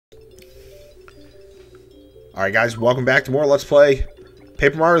Alright guys, welcome back to more Let's Play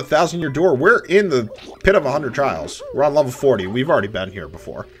Paper Mario: The 1000-Year Door. We're in the Pit of 100 Trials. We're on level 40. We've already been here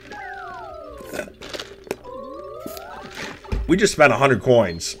before. We just spent 100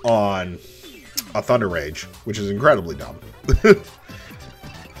 coins on a Thunder Rage, which is incredibly dumb.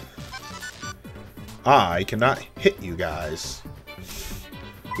 I cannot hit you guys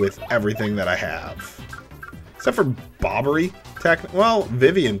with everything that I have. Except for Bobbery, well,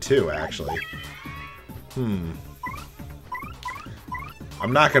 Vivian too, actually. I'm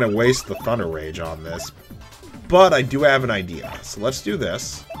not going to waste the Thunder Rage on this, but I do have an idea. So let's do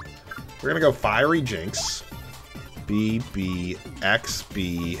this. We're going to go Fiery Jinx. B, B, X,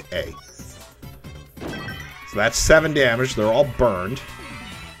 B, A. So that's 7 damage. They're all burned.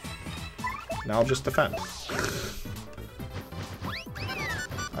 Now I'll just defend.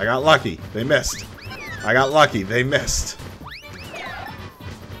 I got lucky. They missed. I got lucky. They missed.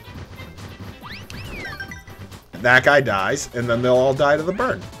 That guy dies, and then they'll all die to the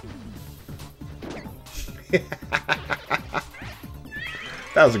burn.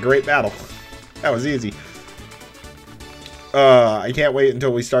 That was a great battle. That was easy. I can't wait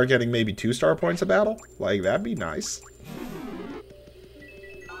until we start getting maybe 2-star points a battle. Like, that'd be nice.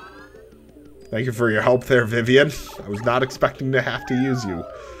 Thank you for your help there, Vivian. I was not expecting to have to use you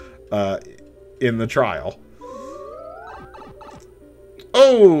in the trial.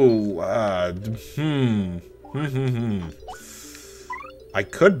 Oh, I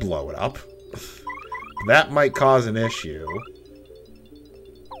could blow it up. That might cause an issue.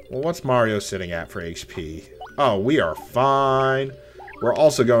 Well, what's Mario sitting at for HP? Oh, we are fine. We're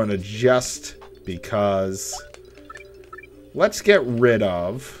also going to just because... Let's get rid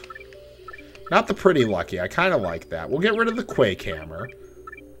of... Not the Pretty Lucky. I kind of like that. We'll get rid of the Quake Hammer.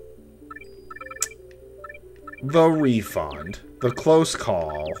 The Refund. The Close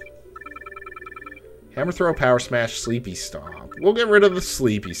Call. Hammer Throw, Power Smash, Sleepy Stomp. We'll get rid of the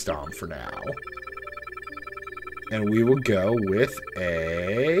Sleepy Stomp for now. And we will go with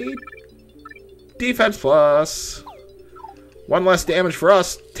a... Defense Plus. 1 less damage for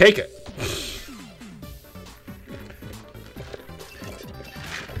us. Take it.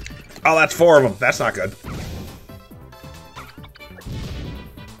 Oh, that's 4 of them. That's not good.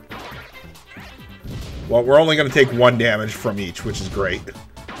 Well, we're only going to take 1 damage from each, which is great.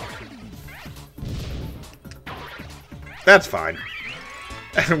 That's fine.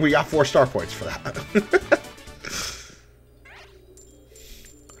 And we got 4 star points for that.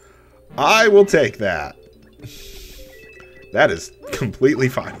 I will take that. That is completely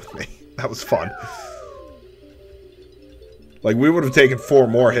fine with me. That was fun. Like, we would have taken 4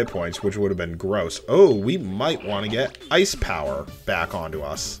 more hit points, which would have been gross. Oh, we might want to get Ice Power back onto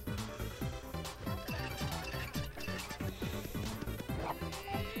us.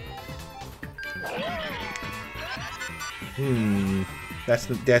 That's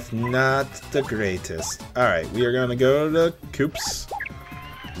not the greatest. Alright, we are gonna go to Koops.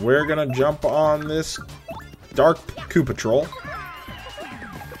 We're gonna jump on this Dark Koopa Patrol.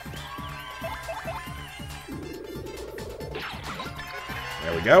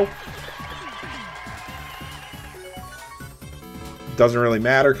 There we go. Doesn't really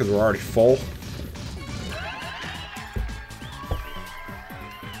matter because we're already full.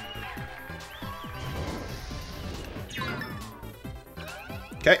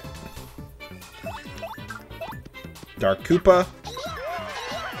 Okay. Dark Koopa.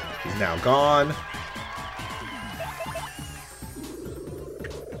 He's now gone.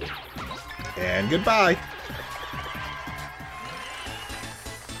 And goodbye.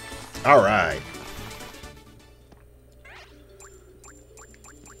 Alright.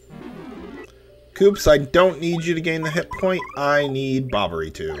 Koops, I don't need you to gain the hit point. I need Bobbery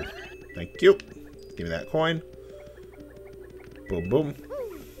to. Thank you. Give me that coin. Boom, boom.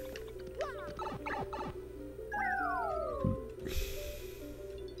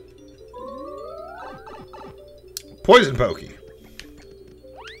 Poison Pokey.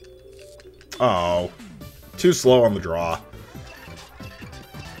 Oh. Too slow on the draw.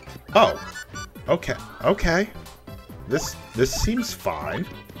 Oh. Okay. Okay. This seems fine.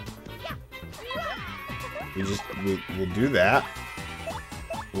 We'll do that.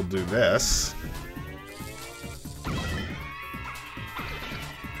 We'll do this.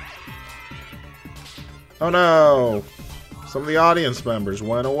 Oh no. Some of the audience members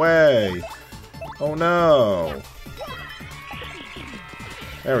went away. Oh no.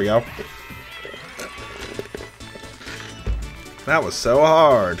 There we go. That was so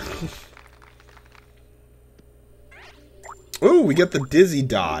hard. Ooh, we get the Dizzy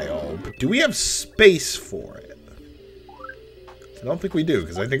Dial. But do we have space for it? I don't think we do,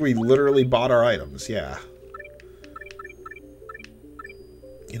 because I think we literally bought our items. Yeah.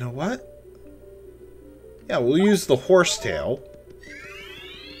 You know what? Yeah, we'll use the horsetail.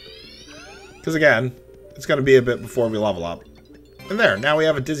 Because again, it's going to be a bit before we level up. And there, now we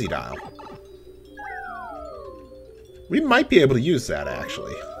have a dizzy dial. We might be able to use that,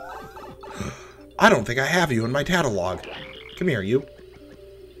 actually. I don't think I have you in my catalog. Come here, you.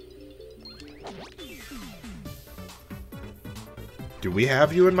 Do we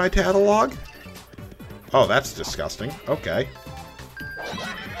have you in my catalog? Oh, that's disgusting. Okay.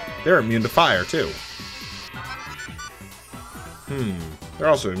 They're immune to fire, too. They're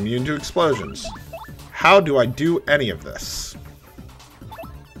also immune to explosions. How do I do any of this?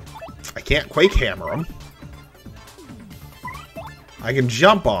 I can't Quake Hammer them. I can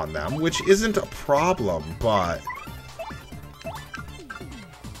jump on them, which isn't a problem, but...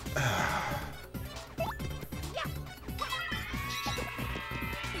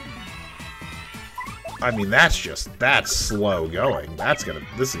 I mean, that's slow going.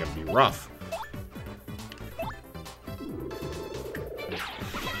 This is gonna be rough.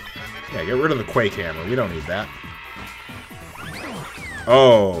 Yeah, get rid of the Quake Hammer. We don't need that.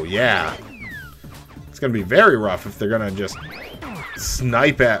 Oh, yeah. It's gonna be very rough if they're gonna just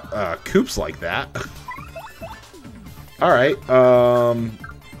snipe at Koops like that. Alright,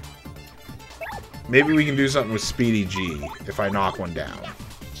 maybe we can do something with Speedy G if I knock one down.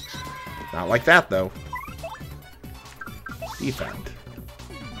 Not like that, though. Defend.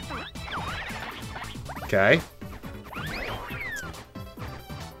 Okay.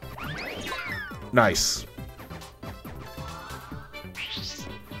 Nice.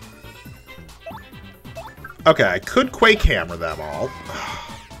 Okay, I could Quake Hammer them all.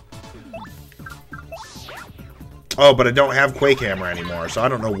 Oh, but I don't have Quake Hammer anymore, so I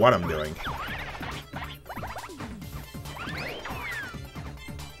don't know what I'm doing.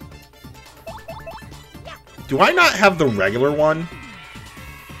 Do I not have the regular one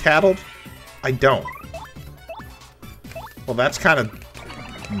tattled? I don't. Well, that's kind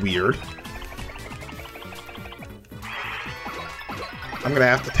of weird. I'm gonna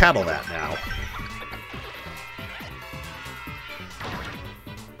have to tattle that now.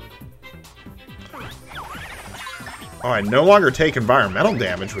 Oh, I no longer take environmental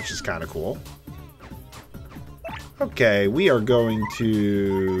damage, which is kind of cool. Okay, we are going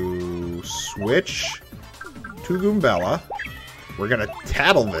to switch to Goombella. We're gonna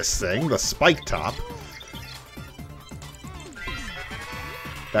tattle this thing, the Spike Top.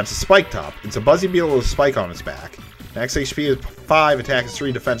 That's a Spike Top. It's a Buzzy Beetle with a spike on its back. Max HP is 5, attack is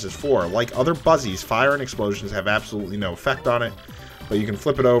 3, defense is 4. Like other Buzzies, fire and explosions have absolutely no effect on it. But you can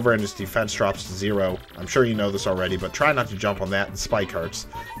flip it over and its defense drops to 0. I'm sure you know this already, but try not to jump on that, the spike hurts.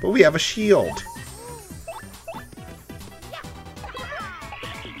 But we have a shield.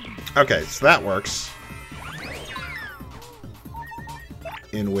 Okay, so that works.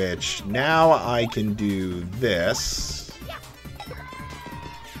 In which, now I can do this.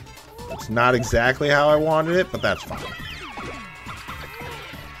 It's not exactly how I wanted it, but that's fine.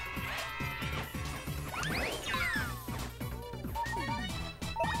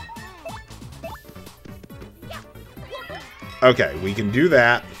 Okay, we can do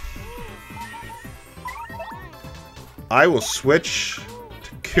that. I will switch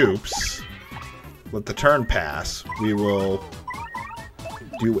to Koops. Let the turn pass. We will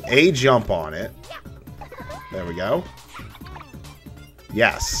do a jump on it. There we go.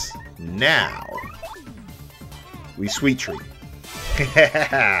 Yes. Now, we sweet treat.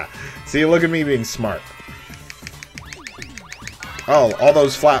 See, look at me being smart. Oh, all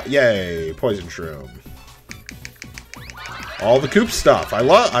those yay, poison shroom. All the Koop stuff. I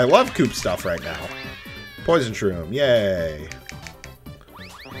love Koop stuff right now. Poison shroom, yay.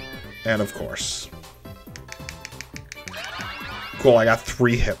 And of course. Cool, I got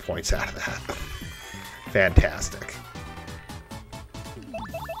 3 hit points out of that. Fantastic.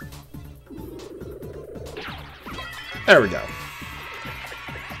 There we go.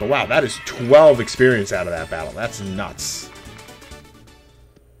 But wow, that is 12 experience out of that battle. That's nuts.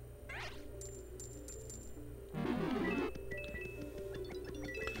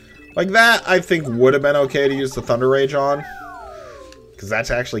 Like that, I think would have been okay to use the Thunder Rage on. Because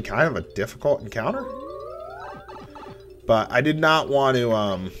that's actually kind of a difficult encounter. But I did not want to,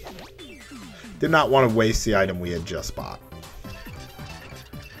 waste the item we had just bought.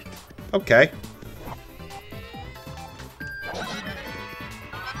 Okay.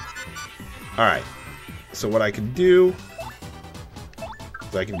 Alright. So what I can do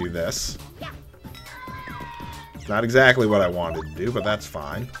is I can do this. It's not exactly what I wanted to do, but that's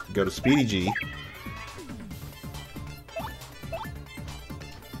fine. Go to Speedy G.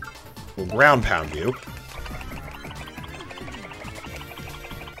 We'll ground pound you.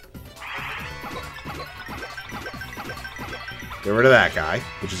 Get rid of that guy,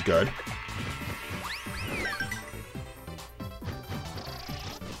 which is good.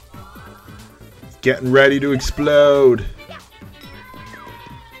 Getting ready to explode.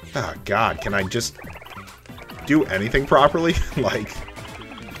 Oh, God. Can I just do anything properly? Like...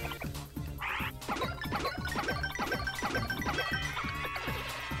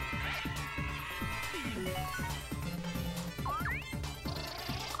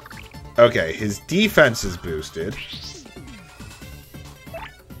 Okay, his defense is boosted.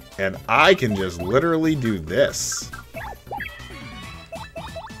 And I can just literally do this.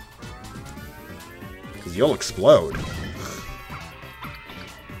 Because you'll explode.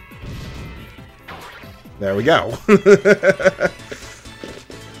 There we go.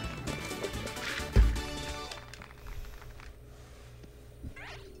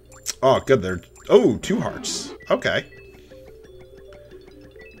 Oh, good. They're... Oh, 2 hearts. Okay.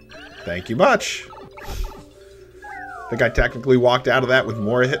 Thank you much. I think I technically walked out of that with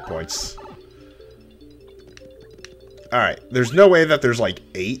more hit points. Alright. There's no way that there's like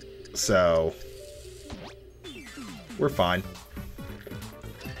 8, so... We're fine.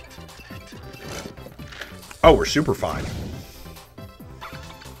 Oh, we're super fine.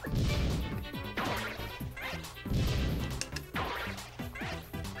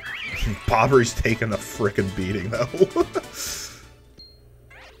 Bobbery's taking a frickin' beating, though.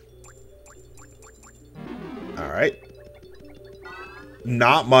 Alright.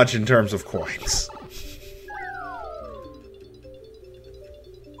 Not much in terms of coins.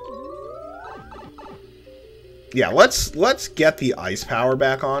 Yeah, let's get the ice power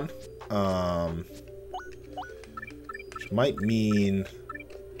back on. Which might mean...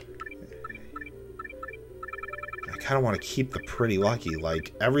 I kind of want to keep the pretty lucky.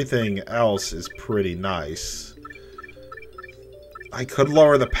 Like, everything else is pretty nice. I could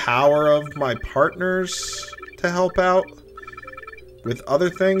lower the power of my partners to help out with other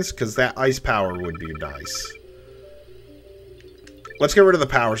things, because that ice power would be nice. Let's get rid of the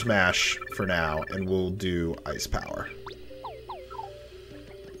power smash for now, and we'll do ice power.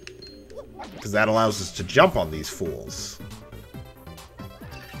 Because that allows us to jump on these fools.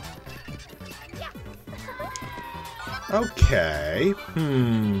 Okay.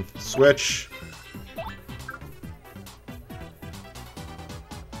 Switch.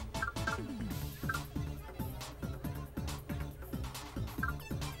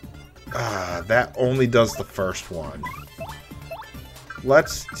 That only does the first one.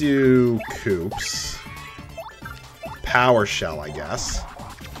 Let's do Coops. Power Shell, I guess.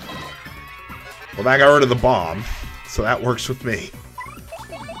 Well, that got rid of the bomb, so that works with me.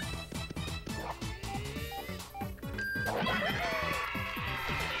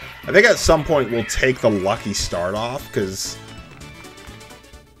 I think at some point we'll take the lucky start off, because...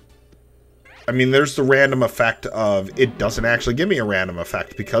 I mean, there's the random effect of... It doesn't actually give me a random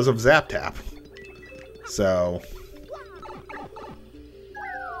effect because of Zap Tap. So...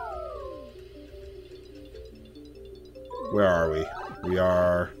 Where are we? We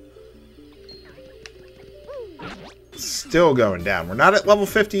are... still going down. We're not at level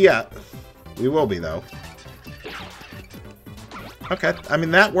 50 yet. We will be, though. Okay, I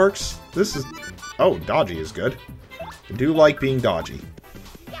mean, that works. This is... Oh, dodgy is good. I do like being dodgy.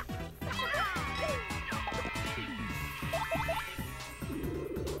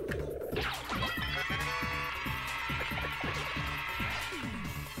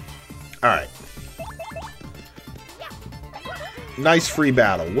 Alright. Nice free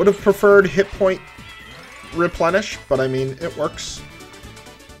battle. Would have preferred hit point replenish, but I mean, it works.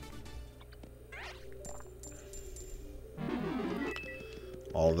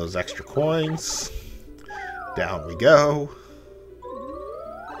 All those extra coins. Down we go.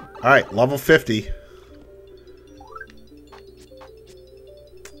 Alright, level 50.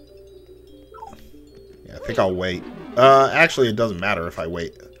 Yeah, I think I'll wait. Actually, it doesn't matter if I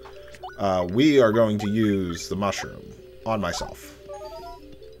wait. We are going to use the mushroom on myself.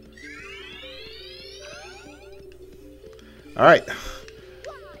 Alright.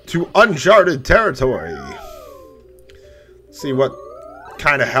 To uncharted territory. Let's see what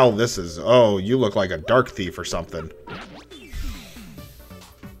kind of hell this is. Oh, you look like a dark thief or something.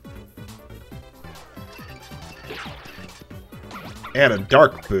 And a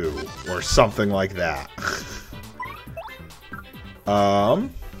dark boo or something like that.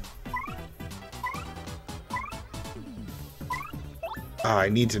 I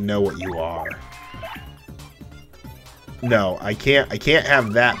need to know what you are. No, I can't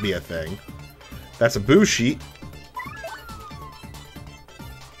have that be a thing. That's a boo sheet.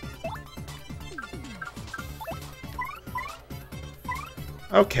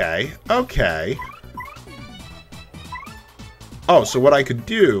 Okay, okay. Oh, so what I could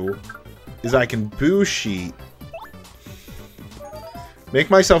do is I can Boo Sheet. Make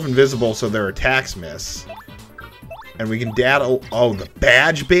myself invisible so their attacks miss. And we can daddle... Oh, the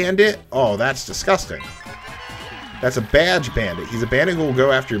Badge Bandit? Oh, that's disgusting. That's a Badge Bandit. He's a bandit who will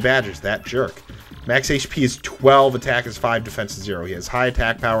go after your badges. That jerk. Max HP is 12, attack is 5, defense is 0. He has high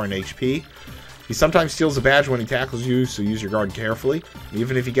attack power and HP. He sometimes steals a badge when he tackles you, so use your guard carefully. And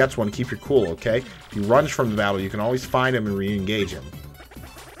even if he gets one, keep your cool, okay? If he runs from the battle, you can always find him and re-engage him.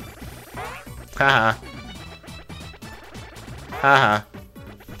 Haha. Haha.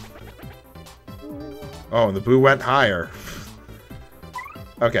 Oh, and the boo went higher.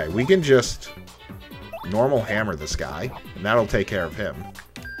 Okay, we can just normal hammer this guy, and that'll take care of him.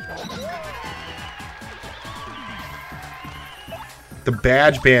 The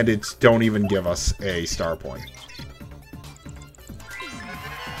Badge Bandits don't even give us a star point.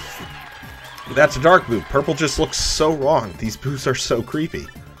 That's a dark boo. Purple just looks so wrong. These boos are so creepy.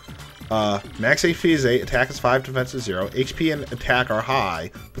 Max HP is 8, attack is 5, defense is 0. HP and attack are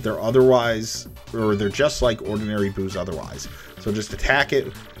high, but they're otherwise, or they're just like ordinary boos otherwise. So just attack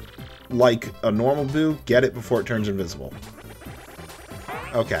it like a normal boo, get it before it turns invisible.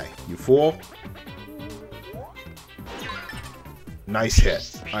 Okay, you fool. Nice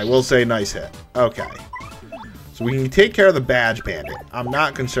hit. I will say nice hit. Okay. So we can take care of the Badge Bandit. I'm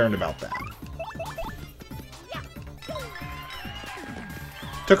not concerned about that.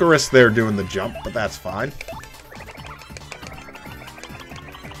 Took a risk there doing the jump, but that's fine.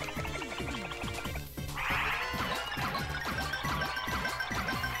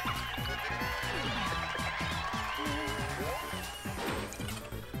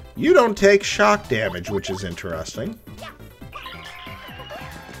 You don't take shock damage, which is interesting.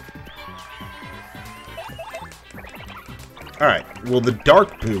 Alright, will the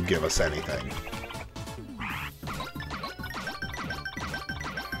Dark Boo give us anything?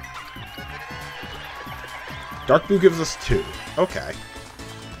 Dark Boo gives us 2. Okay.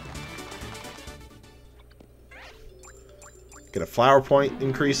 Get a flower point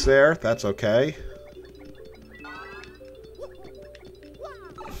increase there. That's okay.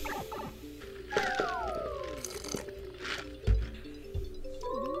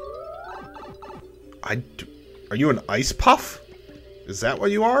 Are you an ice puff? Is that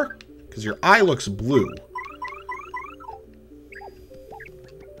what you are? Because your eye looks blue.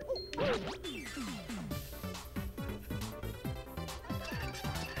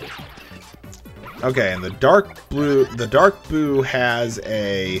 Okay, and the dark boo has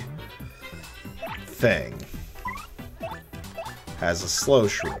a thing. Has a slow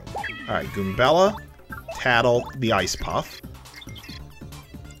shroom. Alright, Goombella, Tattle, the ice puff.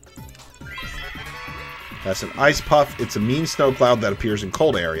 That's an ice puff. It's a mean snow cloud that appears in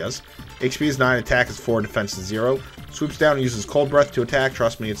cold areas. HP is 9, attack is 4, defense is 0. Swoops down and uses cold breath to attack.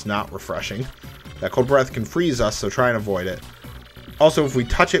 Trust me, it's not refreshing. That cold breath can freeze us, so try and avoid it. Also, if we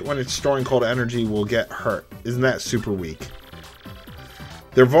touch it when it's storing cold energy, we'll get hurt. Isn't that super weak?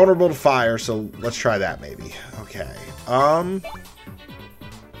 They're vulnerable to fire, so let's try that maybe. Okay.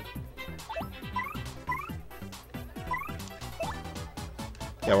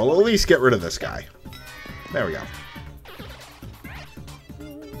 Yeah, we'll at least get rid of this guy. There we go.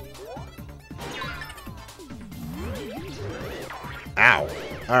 Ow.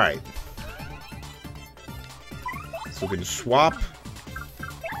 Alright. So we can swap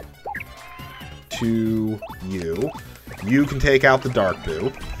to you. You can take out the Dark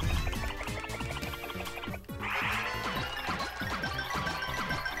Boo.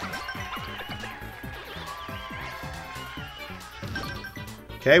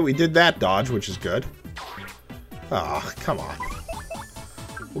 Okay, we did that dodge, which is good. Oh, come on.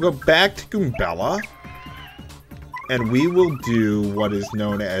 We'll go back to Goombella. And we will do what is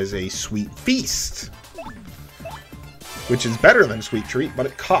known as a Sweet Feast. Which is better than Sweet Treat, but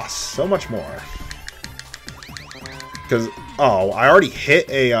it costs so much more. Because, oh, I already hit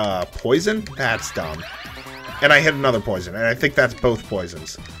a poison? That's dumb. And I hit another poison, and I think that's both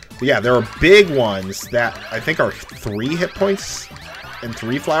poisons. But yeah, there are big ones that I think are 3 hit points and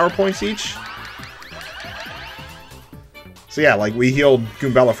 3 flower points each. So yeah, like, we healed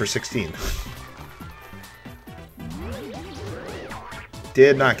Goombella for 16.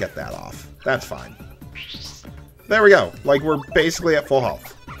 Did not get that off. That's fine. There we go. Like, we're basically at full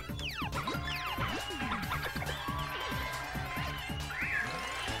health.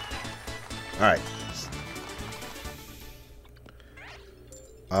 Alright.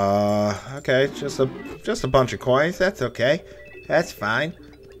 Okay, just a bunch of coins. That's okay. That's fine.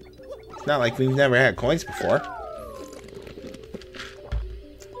 It's not like we've never had coins before.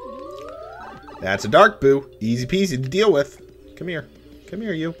 That's a Dark Boo. Easy peasy to deal with. Come here. Come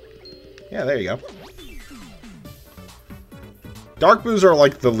here, you. Yeah, there you go. Dark Boos are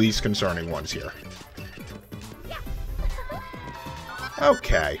like the least concerning ones here.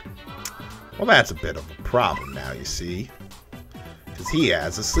 Okay. Well, that's a bit of a problem now, you see. Because he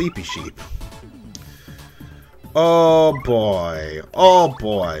has a sleepy sheep. Oh boy. Oh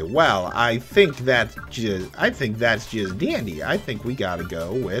boy. Well, I think that's just dandy. I think we gotta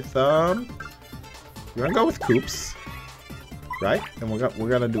go with we're gonna go with Coops. Right? And we're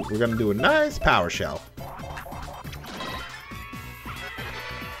gonna do a nice power shell.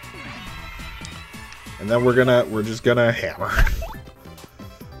 And then we're just gonna hammer.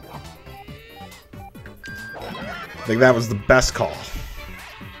 I think that was the best call.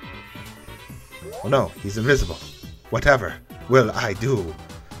 Oh no, he's invisible. Whatever will I do?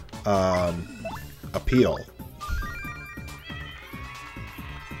 Appeal.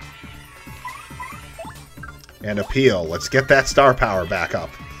 And appeal. Let's get that star power back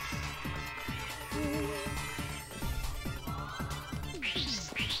up.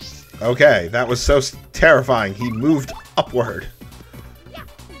 Okay, that was so terrifying. He moved upward.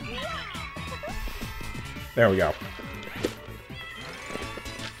 There we go.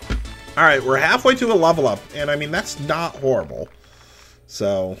 Alright, we're halfway to a level up, and I mean, that's not horrible.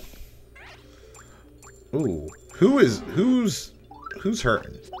 So... Ooh. Who's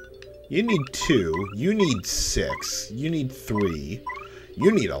hurting? You need 2. You need 6. You need 3.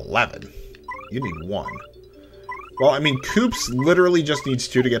 You need 11. You need 1. Well, I mean, Coops literally just needs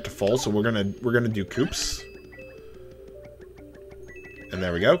 2 to get to full, so we're gonna do Coops. And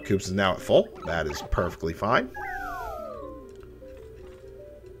there we go. Coops is now at full. That is perfectly fine.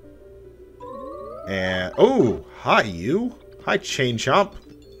 And oh, hi you. Hi Chain Chomp.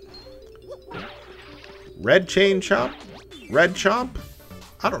 Red Chain Chomp? Red Chomp?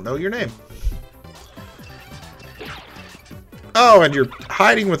 I don't know your name. Oh, and you're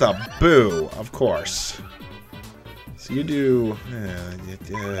hiding with a boo, of course. So you do...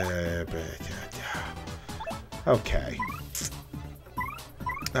 Okay.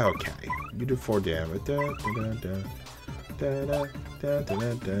 Okay. You do 4 damage.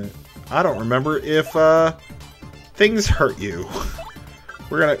 I don't remember if things hurt you.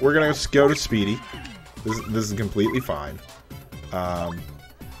 We're gonna go to Speedy. This is completely fine.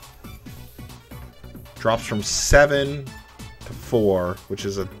 Drops from 7 to 4, which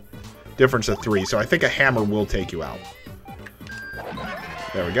is a difference of 3. So I think a hammer will take you out.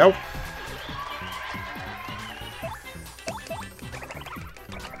 There we go.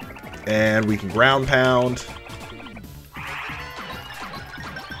 And we can ground pound.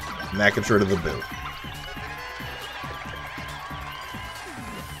 And that gets rid of the boo.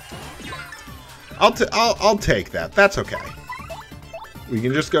 I'll take that. That's okay. We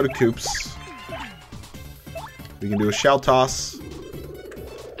can just go to Coops. We can do a shell toss.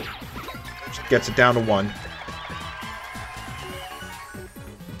 Which gets it down to 1.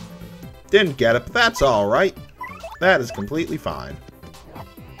 Didn't get it, but that's alright. That is completely fine.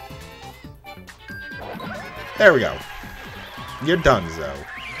 There we go. You're done, Zoe.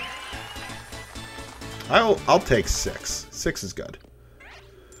 I'll take 6. 6 is good.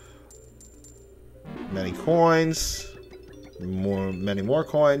 Many coins. Many more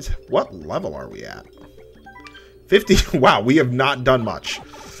coins. What level are we at? 50. Wow, we have not done much.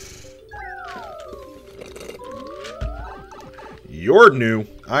 You're new.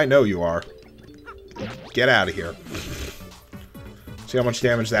 I know you are. Get out of here. See how much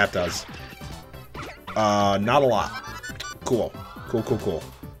damage that does. Not a lot. Cool. Cool, cool, cool.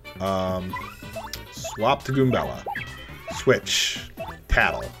 Swap to Goombella. Switch.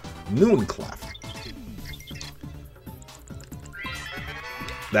 Tattle. Moon Clef.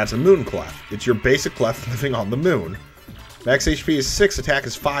 That's a Moon Clef. It's your basic clef living on the moon. Max HP is 6, attack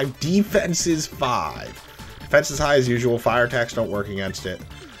is 5, defense is 5. Defense is high as usual, fire attacks don't work against it.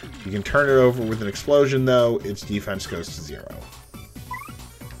 You can turn it over with an explosion though, its defense goes to 0.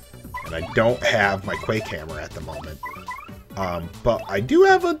 And I don't have my Quake Hammer at the moment. But I do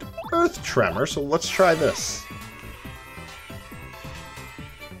have an Earth Tremor, so let's try this.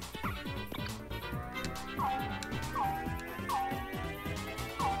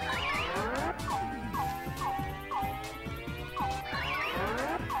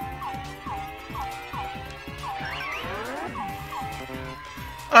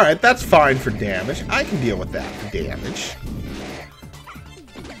 Alright, that's fine for damage. I can deal with that for damage.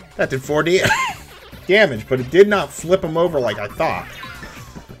 That did 4 damage, but it did not flip him over like I thought.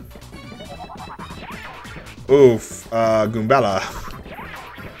 Oof, Goombella.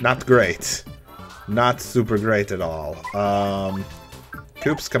 Not great. Not super great at all.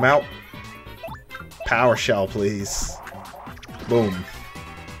 Coops, come out. Power Shell, please. Boom.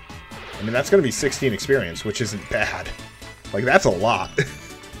 I mean, that's going to be 16 experience, which isn't bad. Like, that's a lot.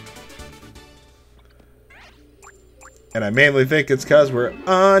 And I mainly think it's because we're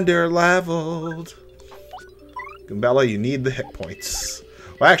under-leveled. Goombella, you need the hit points.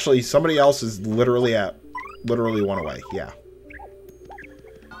 Well, actually, somebody else is literally one away. Yeah.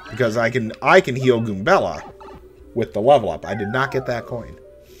 Because I can heal Goombella with the level up. I did not get that coin.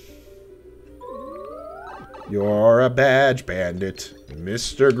 You're a badge bandit,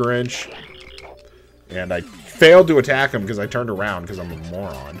 Mr. Grinch. And I failed to attack him because I turned around because I'm a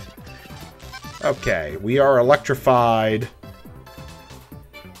moron. Okay, we are electrified.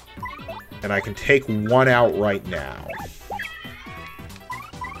 And I can take one out right now.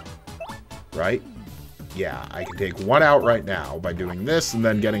 Right? Yeah, I can take one out right now by doing this and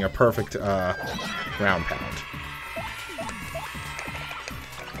then getting a perfect ground pound.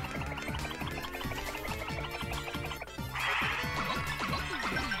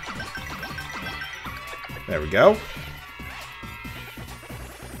 There we go.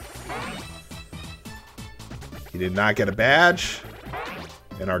 He did not get a badge.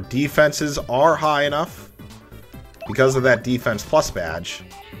 And our defenses are high enough because of that defense plus badge.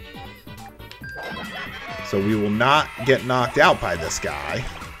 So we will not get knocked out by this guy.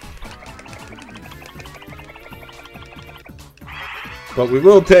 But we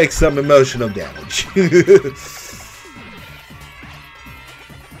will take some emotional damage.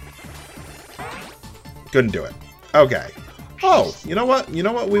 Couldn't do it. Okay. Oh, you know what? You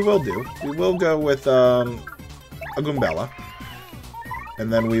know what we will do? We will go with a Goombella.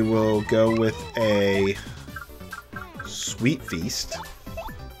 And then we will go with a Sweet Feast.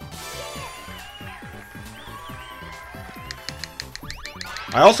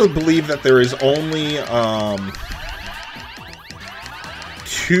 I also believe that there is only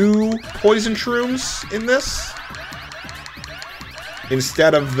 2 poison shrooms in this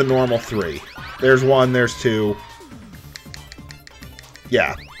instead of the normal 3. There's 1, there's 2.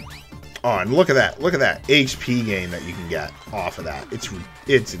 Yeah. Oh, and look at that. Look at that HP gain that you can get off of that.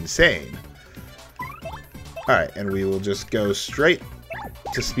 It's insane. Alright, and we will just go straight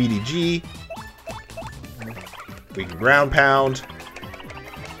to Speedy G. We can ground pound.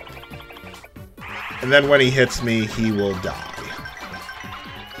 And then when he hits me, he will die.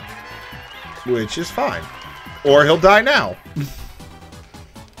 Which is fine. Or he'll die now.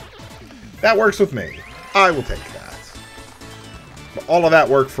 That works with me. I will take that. But all of that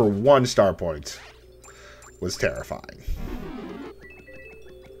work for 1 star point was terrifying.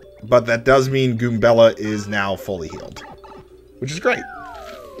 But that does mean Goombella is now fully healed. Which is great.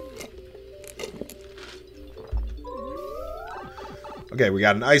 Okay, we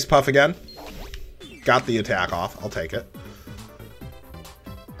got an Ice Puff again. Got the attack off. I'll take it.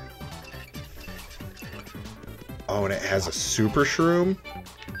 Oh, and it has a Super Shroom?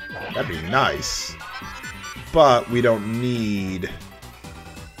 That'd be nice. But we don't need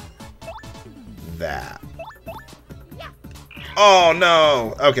that. Oh,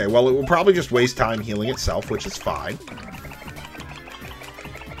 no! Okay, well, it will probably just waste time healing itself, which is fine.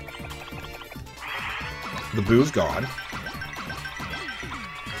 The Boo's gone.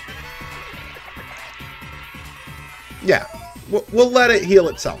 Yeah, we'll let it heal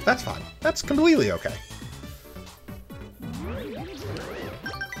itself. That's fine. That's completely okay.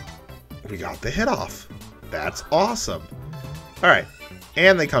 We got the hit off. That's awesome. Alright.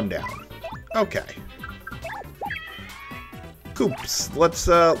 And they come down. Okay. Koops.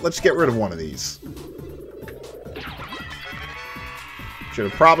 Let's get rid of one of these. Should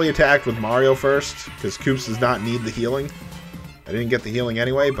have probably attacked with Mario first, because Koops does not need the healing. I didn't get the healing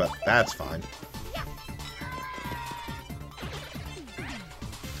anyway, but that's fine.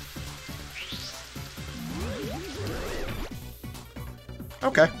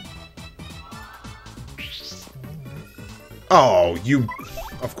 Okay. Oh, you...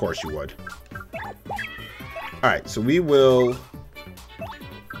 Of course you would. Alright, so we'll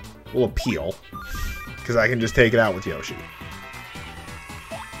appeal. Because I can just take it out with Yoshi.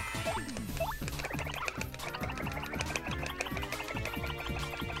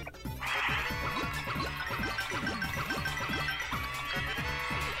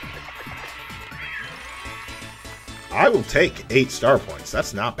 I will take 8 star points.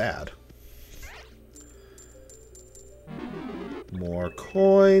 That's not bad. More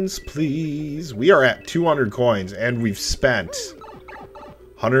coins, please. We are at 200 coins, and we've spent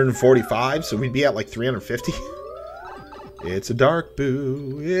 145, so we'd be at like 350. It's a dark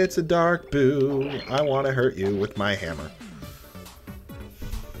boo. It's a dark boo. I want to hurt you with my hammer.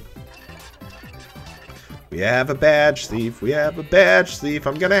 We have a badge thief. We have a badge thief.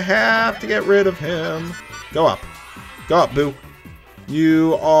 I'm going to have to get rid of him. Go up. Go up, boo.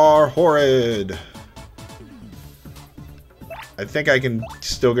 You are horrid. I think I can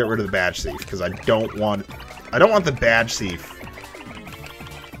still get rid of the badge thief because I don't want the badge thief.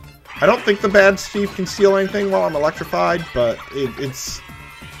 I don't think the badge thief can steal anything while I'm electrified, but it's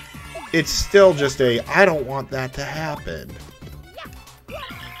still just I don't want that to happen.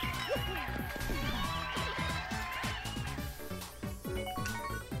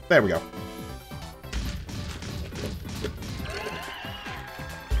 There we go.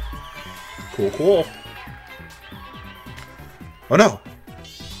 Cool, cool. Oh no!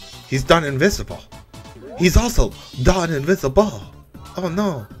 He's done invisible. He's also done invisible. Oh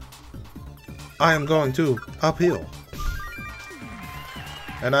no. I am going to uphill.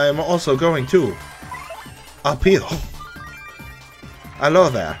 And I am also going to uphill. Hello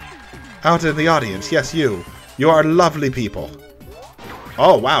there. Out in the audience, yes you. You are lovely people.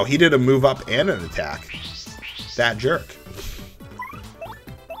 Oh wow, he did a move up and an attack. That jerk.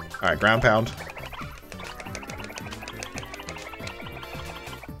 Alright, ground pound.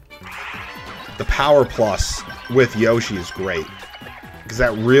 The power plus with Yoshi is great. Because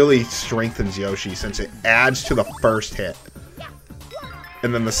that really strengthens Yoshi since it adds to the first hit.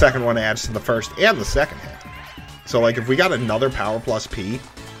 And then the second one adds to the first and the second hit. So like if we got another power plus P,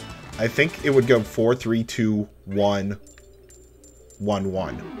 I think it would go 4, 3, 2, 1, 1,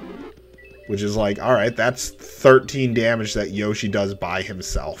 1. Which is like, alright, that's 13 damage that Yoshi does by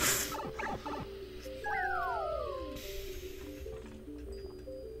himself.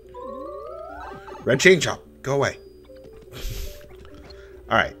 Red chain chomp, go away.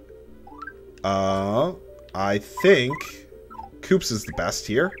 Alright. I think Koops is the best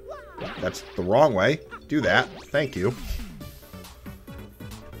here. That's the wrong way. Do that. Thank you.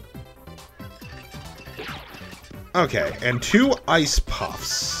 Okay, and 2 ice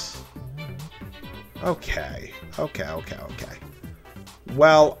puffs. Okay.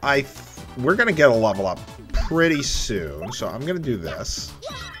 Well, we're gonna get a level up pretty soon, so I'm gonna do this.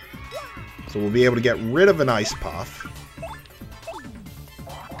 So we'll be able to get rid of an ice puff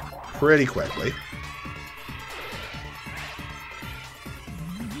pretty quickly.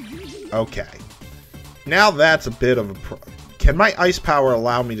 Okay. Now that's a bit of a Can my ice power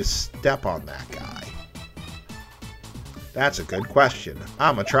allow me to step on that guy? That's a good question.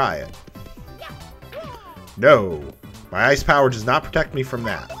 I'm gonna try it. No. My ice power does not protect me from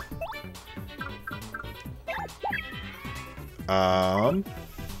that. I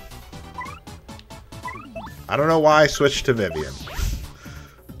don't know why I switched to Vivian.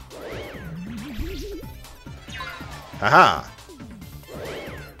 Haha.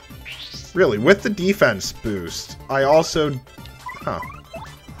 Really, with the defense boost, I also... Huh.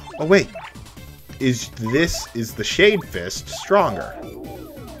 Oh, wait. Is the Shade Fist stronger?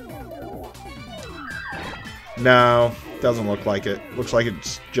 No, doesn't look like it. Looks like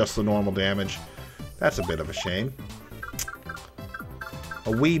it's just the normal damage. That's a bit of a shame.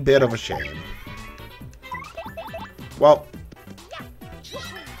 A wee bit of a shame. Well,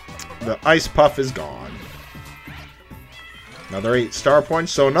 the ice puff is gone. Another 8 star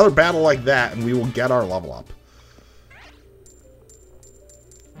points, so another battle like that, and we will get our level up.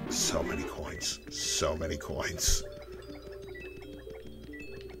 So many coins. So many coins.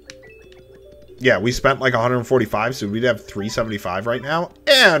 Yeah, we spent like 145, so we'd have 375 right now.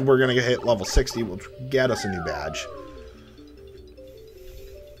 And we're going to hit level 60, which will get us a new badge.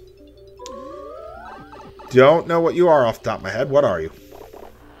 Don't know what you are off the top of my head. What are you?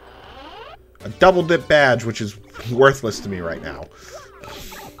 A double dip badge, which is worthless to me right now.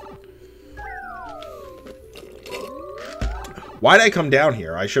 Why'd I come down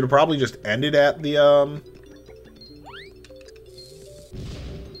here? I should have probably just ended at the,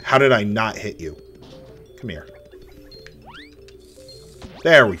 How did I not hit you? Come here.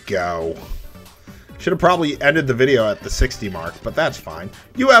 There we go. Should have probably ended the video at the 60 mark, but that's fine.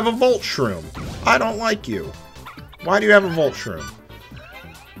 You have a Volt Shroom. I don't like you. Why do you have a Volt Shroom?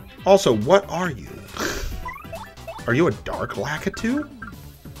 Also, what are you? Are you a Dark Lakitu?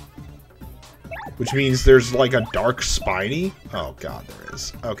 Which means there's like a Dark Spiny? Oh god, there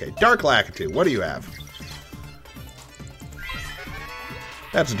is. Okay, Dark Lakitu, what do you have?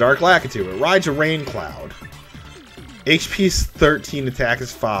 That's a Dark Lakitu. It rides a rain cloud. HP is 13, attack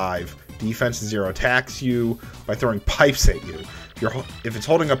is 5. Defense is 0. Attacks you by throwing pipes at you. If it's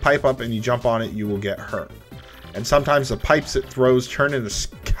holding a pipe up and you jump on it, you will get hurt. And sometimes the pipes it throws turn into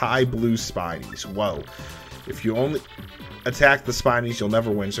sky blue Spinies. Whoa. If you only attack the Spinies, you'll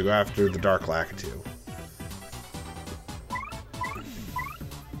never win, so go after the Dark Lakitu.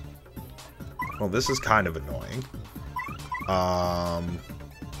 Well, this is kind of annoying.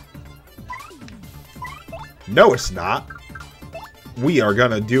 No, it's not. we are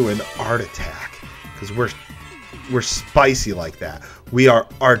gonna do an art attack. Because we're spicy like that. We are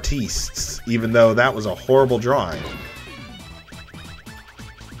artistes, even though that was a horrible drawing.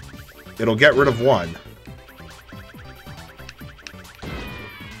 It'll get rid of one.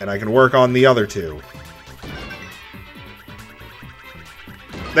 And I can work on the other two.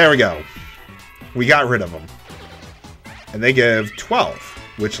 There we go. We got rid of them. And they give 12,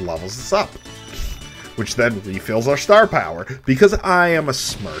 which levels us up. Which then refills our star power, because I am a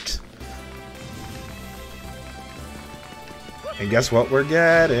smart. And guess what we're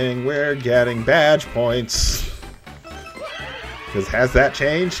getting? We're getting badge points. Because has that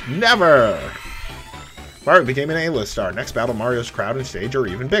changed? Never! Mario became an A-list star. Next battle, Mario's crowd and stage are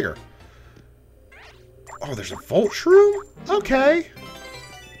even bigger. Oh, there's a Volt Shroom? Okay.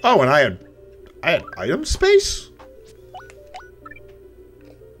 Oh, and I had item space?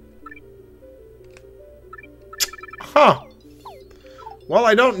 Huh. Well,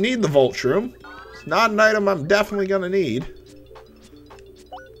 I don't need the Volt Shroom. It's not an item I'm definitely gonna need.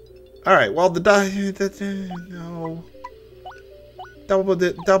 Alright, well, no. Double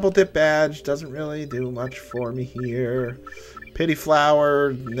dip badge doesn't really do much for me here. Pity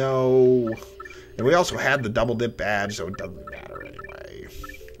flower, no. And we also had the double dip badge, so it doesn't matter anyway.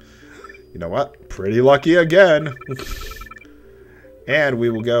 You know what? Pretty lucky again. And we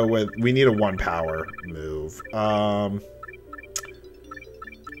will go with... We need a 1 power move. I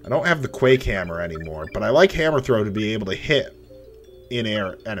don't have the Quake Hammer anymore, but I like Hammer Throw to be able to hit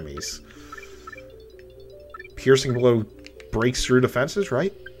in-air enemies. Piercing blow breaks through defenses,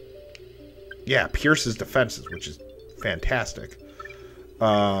 right? Yeah, pierces defenses, which is fantastic.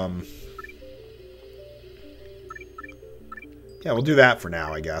 Yeah, we'll do that for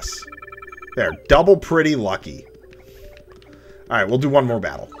now, I guess. There, double pretty lucky. Alright, we'll do one more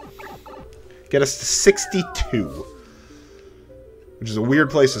battle. Get us to 62. Which is a weird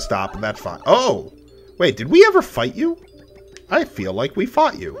place to stop, but that's fine. Oh! Wait, did we ever fight you? I feel like we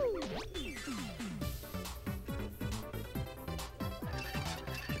fought you.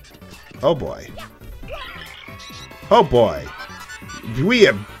 Oh boy. Oh boy. We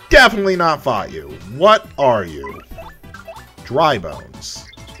have definitely not fought you. What are you? Dry Bones.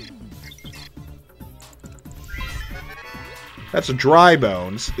 That's a Dry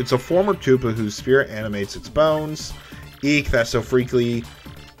Bones. It's a former Koopa whose spirit animates its bones. Eek, that's so freaky.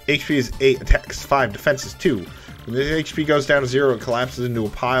 HP is 8, attacks 5, defense is 2. When the HP goes down to 0, it collapses into a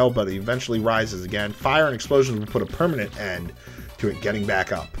pile, but it eventually rises again. Fire and explosions will put a permanent end to it getting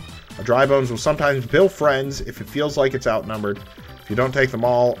back up. A Dry Bones will sometimes build friends if it feels like it's outnumbered. If you don't take them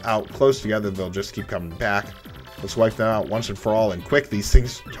all out close together, they'll just keep coming back. Let's wipe them out once and for all, and quick. These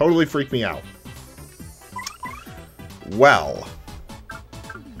things totally freak me out. Well.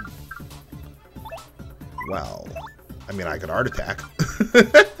 I mean, I could art attack.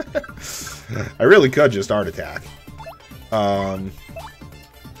 I really could just art attack.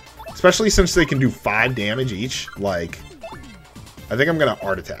 Especially since they can do 5 damage each. Like, I think I'm going to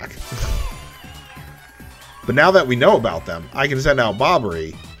art attack. But now that we know about them, I can send out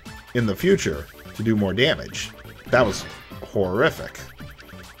Bobbery in the future to do more damage. That was horrific.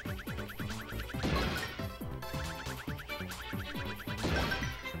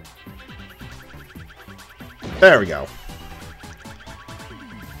 There we go.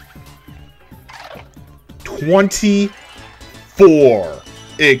 24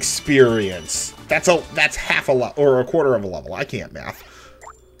 experience. That's half a level, or a quarter of a level. I can't math.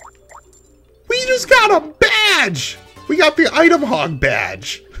 We just got a badge! We got the Item Hog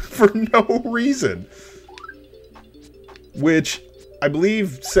badge for no reason. Which I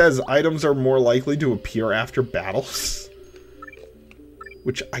believe says items are more likely to appear after battles.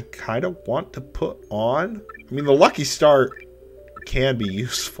 Which I kind of want to put on. I mean, the Lucky Start can be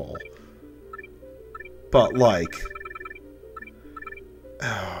useful. But, like...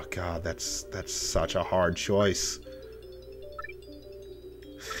 Oh, God, that's such a hard choice.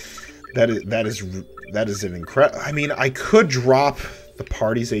 That is an incredible... I mean, I could drop the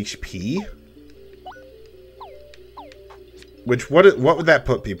party's HP. Which, what would that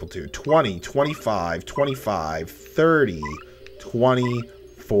put people to? 20, 25, 25, 30, 20,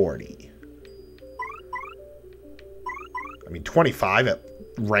 40. I mean, 25 at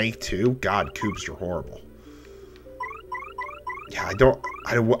rank 2? God, Koops are horrible. Yeah,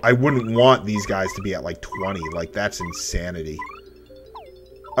 I wouldn't want these guys to be at, like, 20. Like, that's insanity.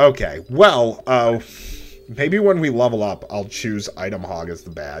 Okay, well, maybe when we level up, I'll choose Item Hog as the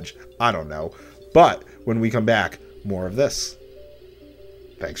badge. I don't know. But, when we come back, more of this.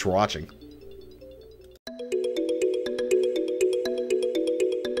 Thanks for watching.